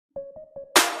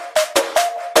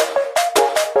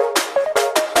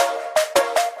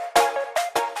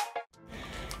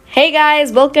Hey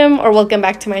guys, welcome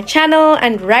back to my channel,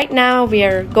 and right now we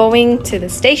are going to the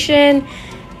station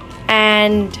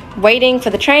and waiting for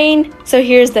the train. So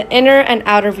here's the inner and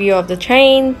outer view of the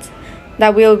train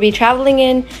that we will be traveling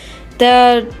in.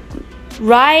 The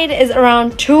ride is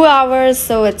around 2 hours,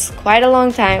 so it's quite a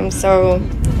long time, so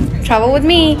travel with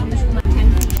me.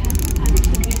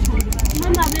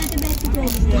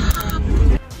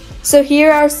 So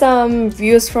here are some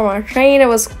views from our train. It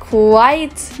was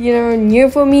quite, new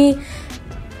for me.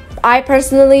 I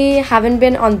personally haven't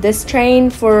been on this train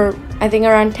for I think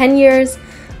around 10 years,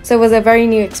 so it was a very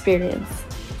new experience.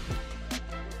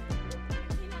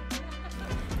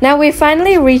 Now we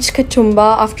finally reached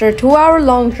Katoomba after a 2-hour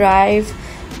long drive,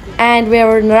 and we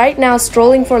are right now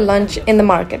strolling for lunch in the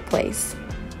marketplace.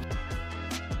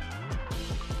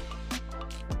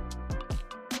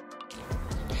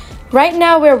 Right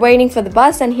now we're waiting for the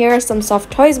bus, and here are some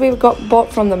soft toys we bought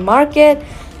from the market.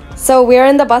 So we're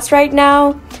in the bus right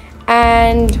now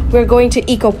and we're going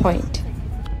to Eco Point.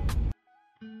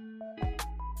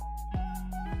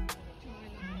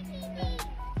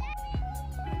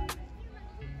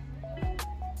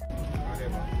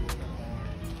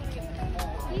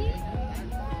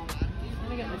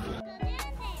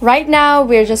 Right now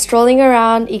we're just strolling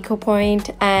around Eco Point,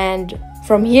 and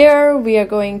from here we are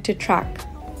going to track.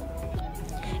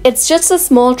 It's just a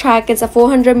small track. It's a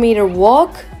 400-meter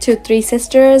walk to Three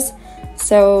Sisters.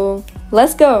 So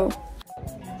let's go.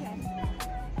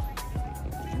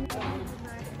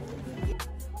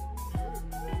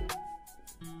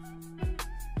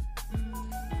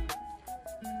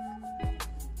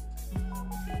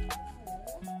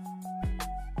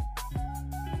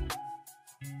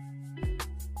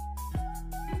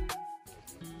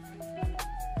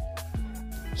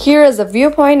 Here is a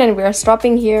viewpoint, and we are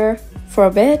stopping here for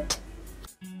a bit.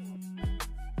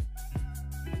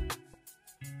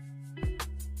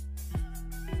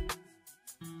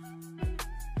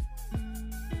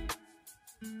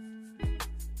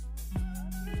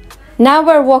 Now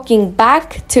we're walking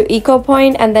back to Eco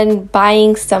Point and then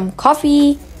buying some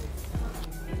coffee.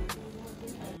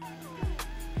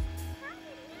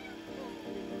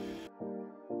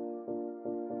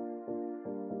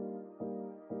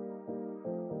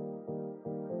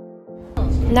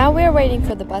 Now we're waiting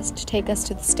for the bus to take us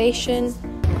to the station.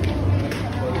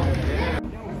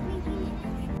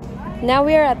 Now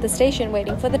we are at the station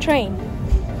waiting for the train.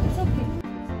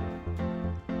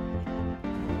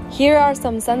 Here are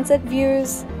some sunset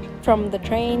views from the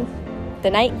train, the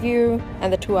night view,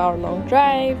 and the 2-hour long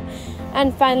drive.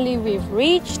 And finally we've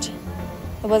reached.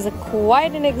 It was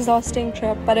quite an exhausting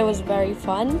trip, but it was very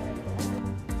fun.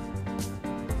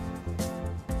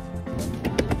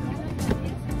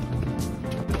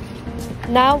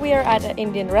 Now we are at an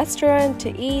Indian restaurant to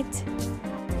eat,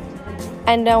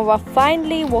 and now we're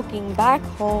finally walking back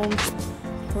home,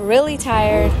 really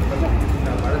tired,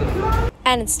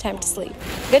 and it's time to sleep.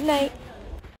 Good night.